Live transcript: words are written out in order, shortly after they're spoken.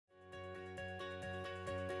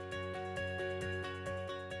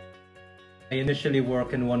I initially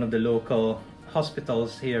worked in one of the local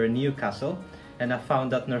hospitals here in Newcastle, and I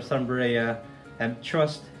found that Northumbria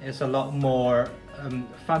Trust is a lot more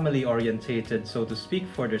family orientated, so to speak,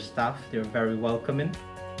 for their staff. They're very welcoming.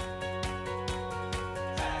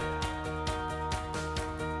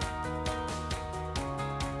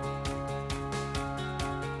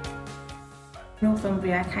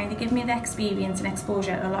 Northumbria kind of gave me the experience and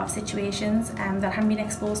exposure to a lot of situations that I hadn't been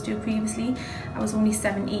exposed to previously. I was only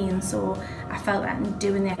 17, so I felt that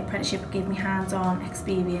doing the apprenticeship gave me hands-on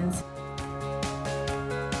experience.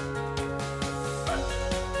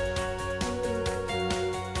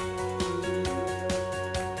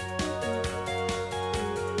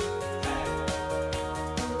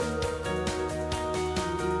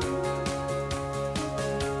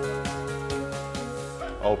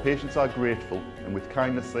 Our patients are grateful, and with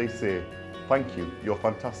kindness they say, "Thank you, you're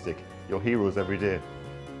fantastic, you're heroes every day."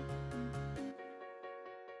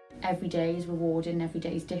 Every day is rewarding, every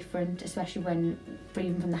day is different, especially when,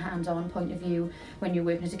 even from the hands-on point of view, when you're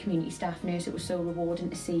working as a community staff nurse, it was so rewarding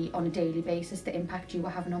to see on a daily basis the impact you were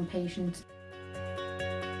having on patients.